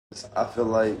I feel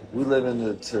like we live in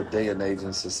a day and age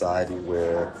in society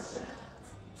where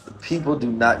people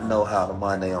do not know how to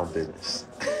mind their own business.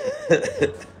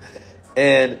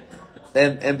 and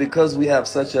and because we have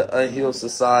such an unhealed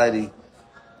society,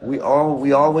 we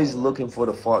always looking for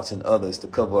the faults in others to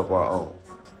cover up our own,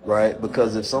 right?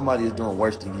 Because if somebody is doing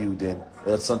worse than you, then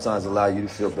it'll sometimes allow you to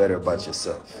feel better about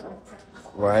yourself,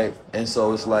 right? And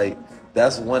so it's like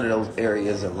that's one of those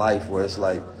areas in life where it's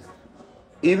like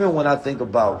even when I think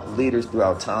about leaders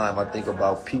throughout time, I think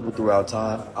about people throughout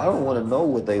time. I don't want to know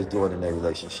what they're doing in their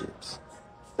relationships.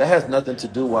 That has nothing to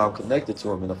do why I'm connected to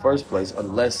them in the first place,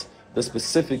 unless the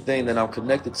specific thing that I'm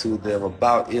connected to them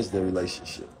about is the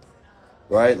relationship,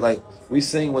 right? Like we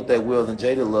seen what that Will and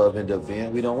Jada love end up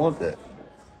being. We don't want that,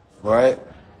 right?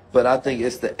 But I think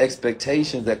it's the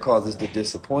expectation that causes the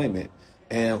disappointment.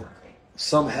 And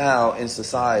somehow in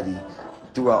society,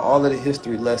 throughout all of the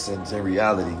history lessons in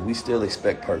reality, we still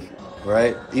expect perfect,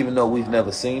 right? Even though we've never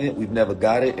seen it, we've never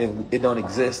got it, and it don't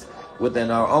exist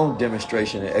within our own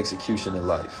demonstration and execution in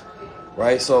life,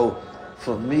 right? So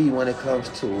for me, when it comes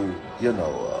to,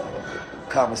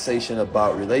 conversation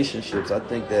about relationships, I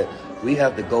think that we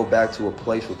have to go back to a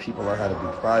place where people learn how to be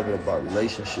private about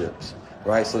relationships,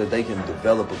 right? So that they can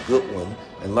develop a good one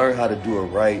and learn how to do it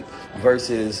right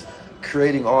versus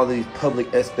creating all these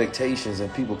public expectations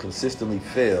and people consistently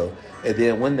fail. And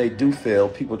then when they do fail,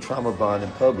 people trauma bond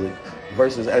in public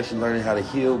versus actually learning how to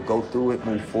heal, go through it,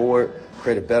 move forward,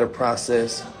 create a better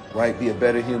process, right? Be a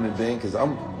better human being because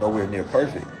I'm nowhere near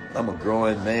perfect. I'm a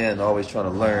growing man always trying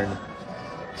to learn.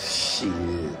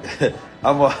 Shit.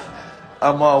 I'm a,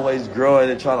 I'm always growing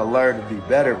and trying to learn to be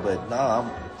better, but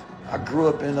I grew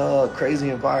up in crazy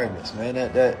environments, man.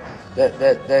 That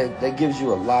gives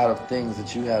you a lot of things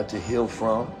that you have to heal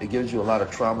from. It gives you a lot of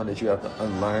trauma that you have to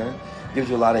unlearn. It gives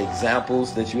you a lot of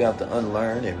examples that you have to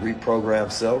unlearn and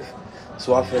reprogram self.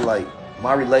 So I feel like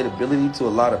my relatability to a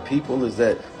lot of people is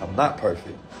that I'm not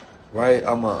perfect, right?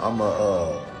 I'm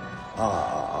a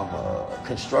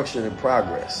construction in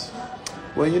progress.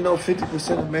 Well,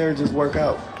 50% of marriages work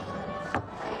out,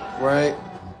 right?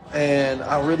 And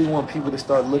I really want people to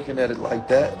start looking at it like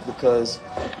that because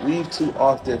we too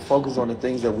often focus on the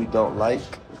things that we don't like,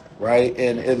 right?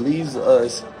 And it leaves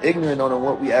us ignorant on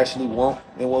what we actually want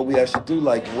and what we actually do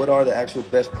like. What are the actual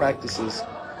best practices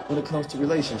when it comes to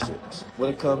relationships? When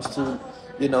it comes to,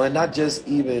 and not just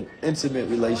even intimate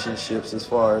relationships as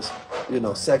far as,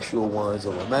 sexual ones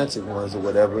or romantic ones or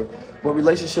whatever, but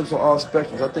relationships on all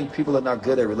spectrums. I think people are not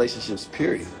good at relationships,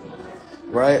 period,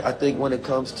 right? I think when it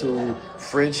comes to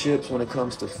friendships, when it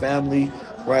comes to family,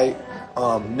 right,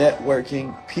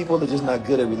 networking, people are just not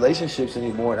good at relationships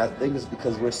anymore. And I think it's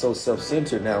because we're so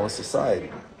self-centered now in society,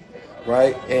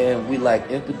 right? And we lack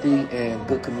empathy and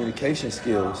good communication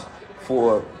skills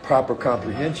for proper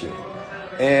comprehension.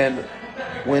 And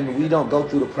when we don't go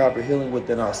through the proper healing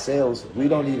within ourselves, we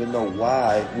don't even know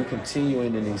why we're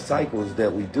continuing in these cycles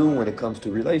that we do when it comes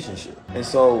to relationship. And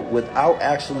so without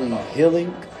actually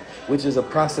healing, which is a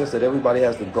process that everybody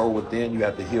has to go within, you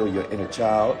have to heal your inner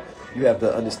child. You have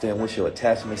to understand what's your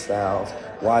attachment styles.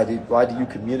 Why do you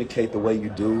communicate the way you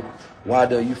do? Why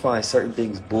do you find certain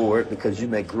things bored? Because you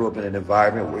may grew up in an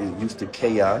environment where you're used to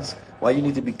chaos. Why you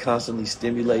need to be constantly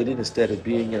stimulated instead of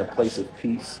being in a place of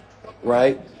peace,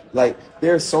 right? Like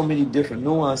there are so many different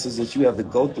nuances that you have to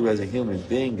go through as a human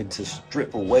being and to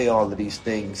strip away all of these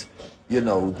things,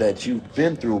 that you've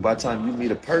been through. By the time you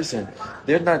meet a person,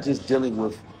 they're not just dealing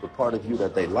with the part of you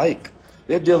that they like.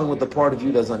 They're dealing with the part of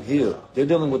you that's unhealed. They're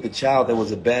dealing with the child that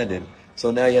was abandoned. So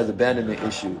now he has abandonment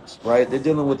issues, right? They're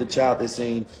dealing with the child that's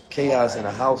seen chaos in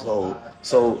a household.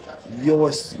 So your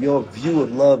view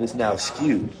of love is now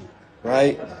skewed,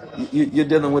 right? You're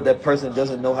dealing with that person that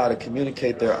doesn't know how to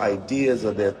communicate their ideas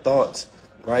or their thoughts,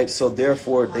 right? So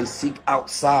therefore they seek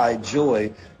outside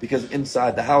joy because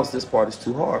inside the house this part is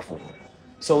too hard for them.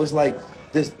 So it's like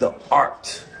the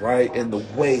art, right, and the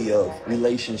way of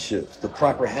relationships, the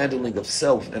proper handling of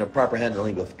self and a proper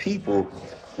handling of people.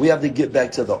 We have to get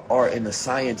back to the art and the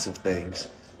science of things.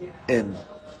 And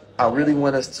I really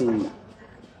want us to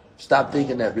stop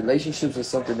thinking that relationships are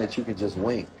something that you can just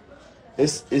wing.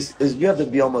 It's you have to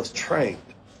be almost trained,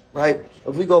 right?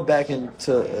 If we go back in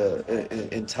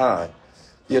time,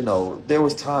 there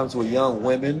was times where young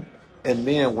women and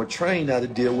men were trained how to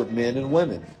deal with men and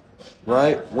women,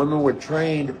 right? Women were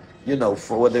trained,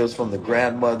 for whether it was from the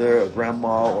grandmother or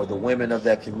grandma or the women of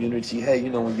that community. Hey,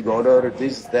 when you go to other,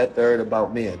 this is that third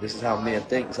about men. This is how men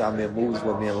think. This is how men move. This is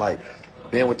what men like.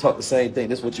 Men would talk the same thing.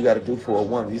 This is what you got to do for a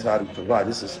woman. This is how to provide.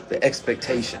 This is the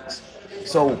expectations.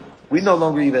 So we no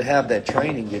longer even have that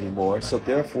training anymore. So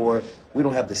therefore, we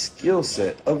don't have the skill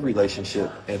set of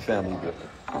relationship and family building.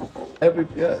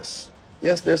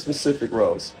 Yes, there's specific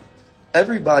roles.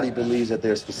 Everybody believes that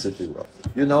there's specific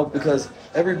roles, because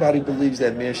everybody believes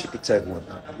that men should protect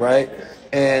women, right?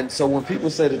 And so when people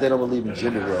say that they don't believe in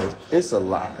gender roles, it's a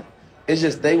lie. It's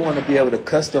just they want to be able to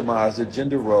customize the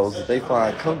gender roles that they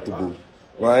find comfortable,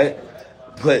 right?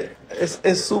 But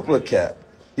it's super cap.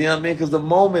 You know what I mean? Because the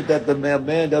moment that the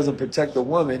man doesn't protect the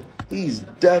woman, he's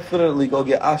definitely gonna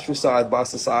get ostracized by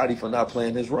society for not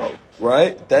playing his role,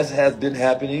 right? That has been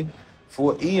happening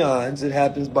for eons. It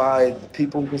happens by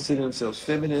people who consider themselves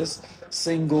feminists,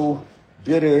 single,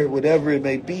 bitter, whatever it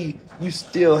may be. You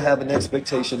still have an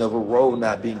expectation of a role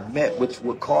not being met, which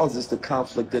what causes the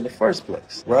conflict in the first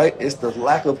place, right? It's the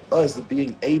lack of us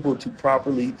being able to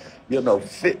properly,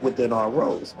 fit within our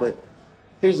roles. But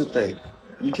here's the thing.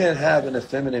 You can't have an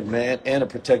effeminate man and a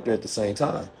protector at the same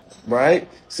time, right?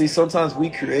 See, sometimes we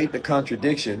create the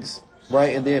contradictions,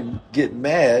 right, and then get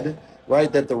mad,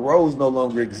 right, that the roles no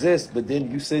longer exist. But then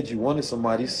you said you wanted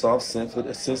somebody soft,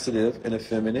 sensitive, and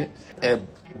effeminate,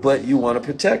 but you want a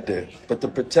protector. But the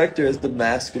protector is the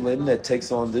masculine that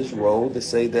takes on this role to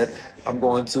say that I'm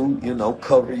going to,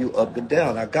 cover you up and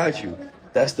down. I got you.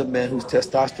 That's the man whose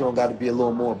testosterone got to be a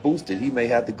little more boosted. He may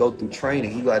have to go through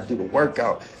training. He got to do the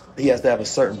workout. He has to have a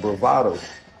certain bravado.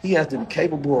 He has to be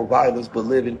capable of violence but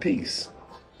live in peace,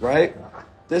 right?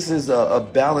 This is a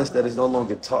balance that is no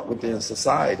longer taught within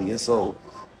society. And so,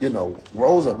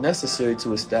 roles are necessary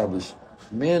to establish.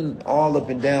 Men all up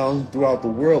and down throughout the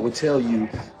world would tell you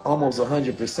almost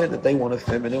 100% that they want a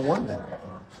feminine woman,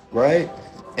 right?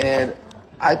 And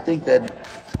I think that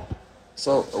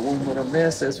so when a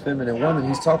man says feminine woman,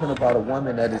 he's talking about a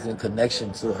woman that is in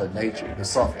connection to her nature, the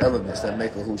soft elements that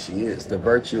make her who she is, the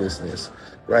virtuousness,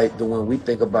 right? When we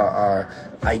think about our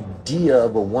idea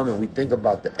of a woman, we think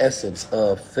about the essence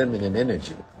of feminine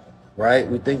energy, right?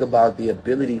 We think about the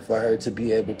ability for her to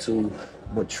be able to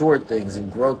mature things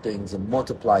and grow things and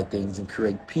multiply things and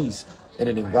create peace in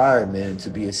an environment and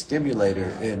to be a stimulator.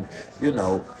 And,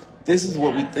 this is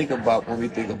what we think about when we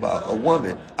think about a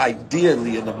woman,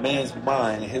 ideally in a man's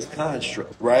mind and his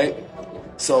construct, right?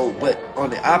 So, but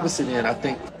on the opposite end, I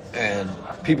think, and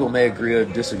people may agree or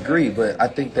disagree, but I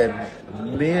think that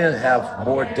men have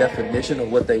more definition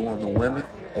of what they want in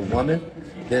a woman,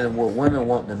 than what women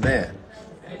want in a man.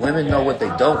 Women know what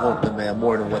they don't want in a man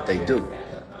more than what they do,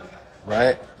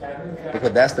 right?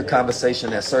 Because that's the conversation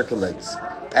that circulates.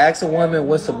 Ask a woman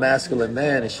what's a masculine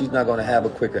man, and she's not going to have a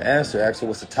quicker answer. Ask her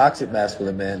what's a toxic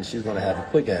masculine man, and she's going to have a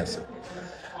quick answer,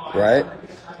 right?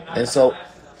 And so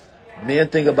men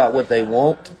think about what they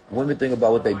want, women think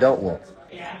about what they don't want.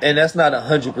 And that's not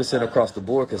 100% across the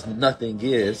board, because nothing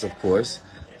is, of course.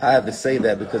 I have to say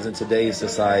that because in today's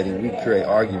society, we create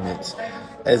arguments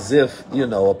as if,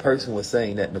 a person was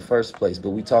saying that in the first place,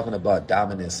 but we're talking about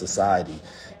dominant society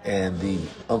and the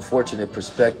unfortunate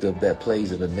perspective that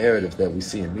plays in the narratives that we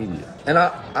see in media. And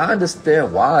I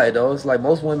understand why, though. It's like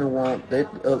most women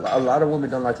a lot of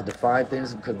women don't like to define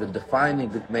things because the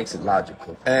defining makes it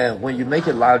logical. And when you make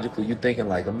it logical, you're thinking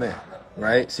like a man,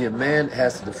 right? See, a man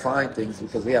has to define things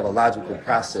because we have a logical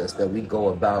process that we go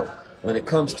about when it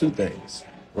comes to things,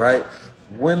 right?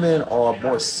 Women are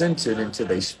more centered into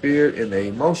their spirit and their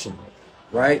emotion,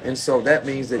 right? And so that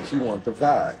means that you want the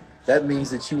vibe. That means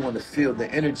that you want to feel the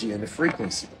energy and the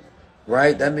frequency,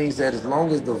 right? That means that as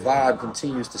long as the vibe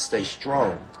continues to stay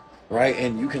strong, right?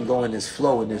 And you can go in this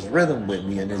flow and this rhythm with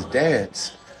me and this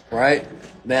dance, right?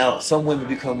 Now, some women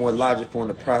become more logical in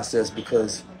the process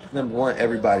because, number one,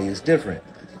 everybody is different.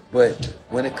 But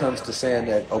when it comes to saying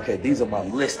that, okay, these are my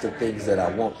list of things that I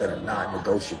want that are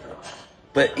non-negotiable.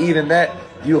 But even that,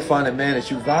 you'll find a man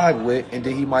that you vibe with, and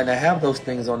then he might not have those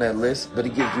things on that list, but he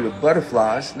gives you the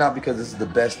butterflies, not because this is the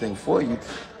best thing for you,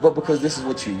 but because this is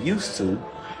what you're used to.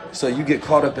 So you get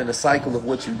caught up in the cycle of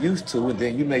what you're used to, and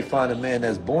then you may find a man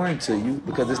that's boring to you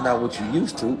because it's not what you're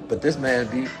used to, but this man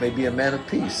may be a man of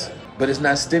peace. But it's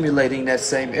not stimulating that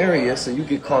same area, so you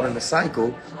get caught in the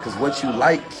cycle because what you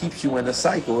like keeps you in the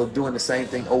cycle of doing the same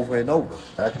thing over and over.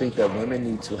 I think that women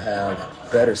need to have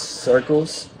better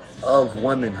circles of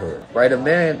womanhood, right? A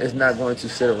man is not going to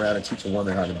sit around and teach a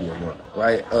woman how to be a woman,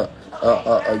 right?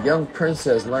 A young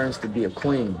princess learns to be a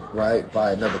queen, right,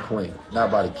 by another queen,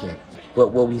 not by the king.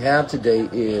 But what we have today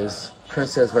is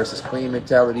princess versus queen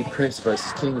mentality, prince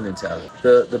versus king mentality.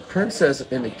 The princess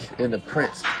and the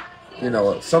prince,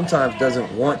 sometimes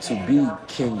doesn't want to be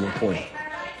king and queen,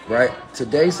 right?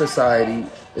 Today's society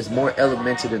is more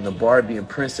elemented in the Barbie and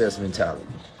princess mentality.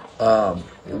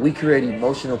 We create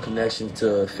emotional connections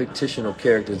to fictional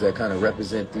characters that kind of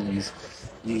represent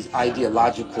these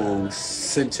ideological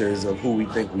centers of who we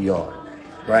think we are.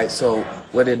 right? So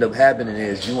what ended up happening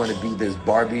is you want to be this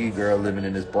Barbie girl living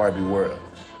in this Barbie world,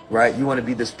 right? You want to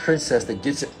be this princess that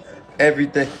gets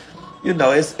everything. You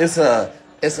know, it's a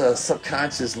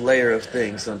subconscious layer of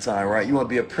things sometimes, right? You want to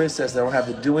be a princess that don't have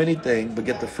to do anything but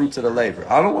get the fruits of the labor.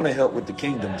 I don't want to help with the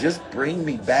kingdom. Just bring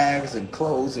me bags and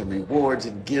clothes and rewards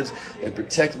and gifts and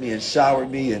protect me and shower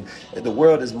me and the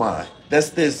world is mine.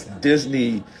 That's this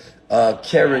Disney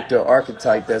character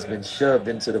archetype that's been shoved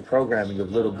into the programming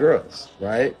of little girls,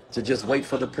 right? To just wait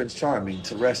for the Prince Charming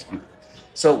to rescue.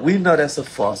 So we know that's a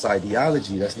false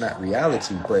ideology. That's not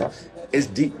reality, but it's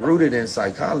deep rooted in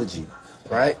psychology,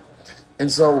 right?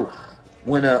 And so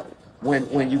when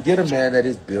when you get a man that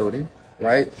is building,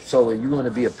 right? So you want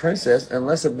to be a princess,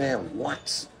 unless a man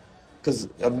wants, because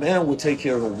a man will take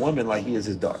care of a woman like he is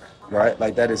his daughter, right?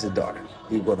 Like that is his daughter.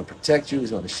 He's going to protect you.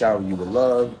 He's going to shower you with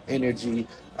love, energy.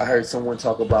 I heard someone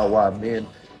talk about why men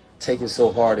take it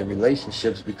so hard in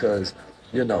relationships because,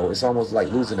 you know, it's almost like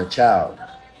losing a child,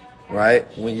 right?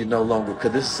 When you no longer,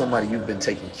 because this is somebody you've been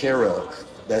taking care of,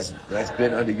 that's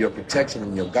been under your protection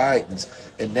and your guidance,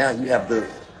 and now you have to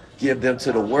give them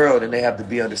to the world, and they have to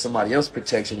be under somebody else's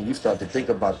protection. And you start to think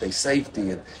about their safety,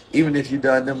 and even if you've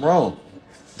done them wrong,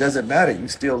 doesn't matter. You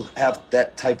still have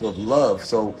that type of love,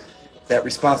 so that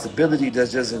responsibility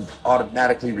doesn't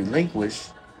automatically relinquish,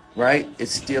 right?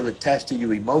 It's still attached to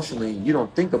you emotionally, and you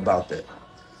don't think about that.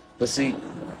 But see,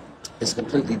 it's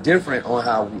completely different on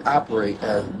how we operate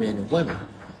as men and women.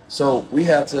 So we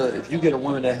have to, if you get a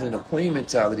woman that's in a queen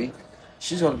mentality,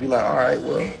 she's going to be like, all right,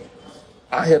 well,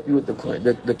 I help you with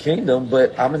the kingdom,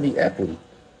 but I'm going to need equity. You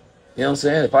know what I'm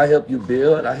saying? If I help you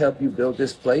build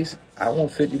this place, I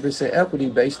want 50% equity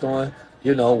based on,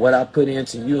 you know, what I put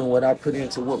into you and what I put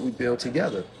into what we build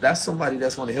together. That's somebody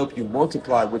that's going to help you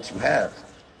multiply what you have.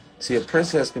 See, a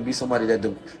princess can be somebody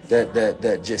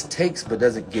that just takes but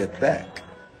doesn't give back,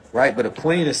 right? But a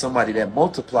queen is somebody that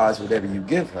multiplies whatever you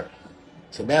give her.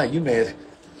 So now you may have,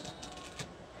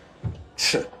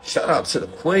 shout out to the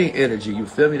queen energy. You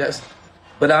feel me?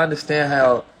 But I understand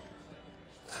how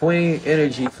queen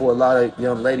energy for a lot of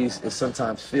young ladies, it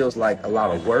sometimes feels like a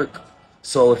lot of work.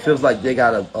 So it feels like they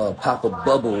gotta pop a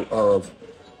bubble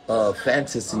of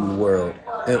fantasy world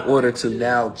in order to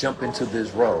now jump into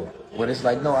this role. When it's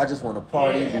like, no, I just want to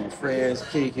party, be with friends,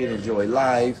 kick it, enjoy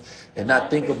life, and not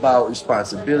think about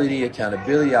responsibility,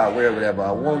 accountability. I'll wear whatever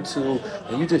I want to,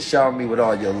 and you just shower me with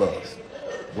all your love,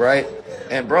 right?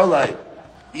 And bro, like,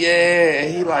 yeah,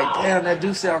 he like, damn, that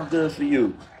do sound good for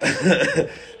you.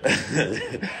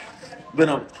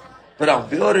 but I'm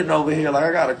building over here. Like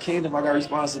I got a kingdom, I got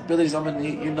responsibilities. I'm gonna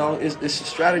need, you know, it's a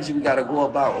strategy we gotta go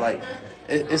about. Like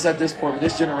it's at this point, with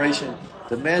this generation,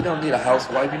 the man don't need a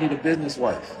housewife, you need a business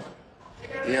wife.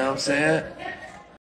 You know what I'm saying?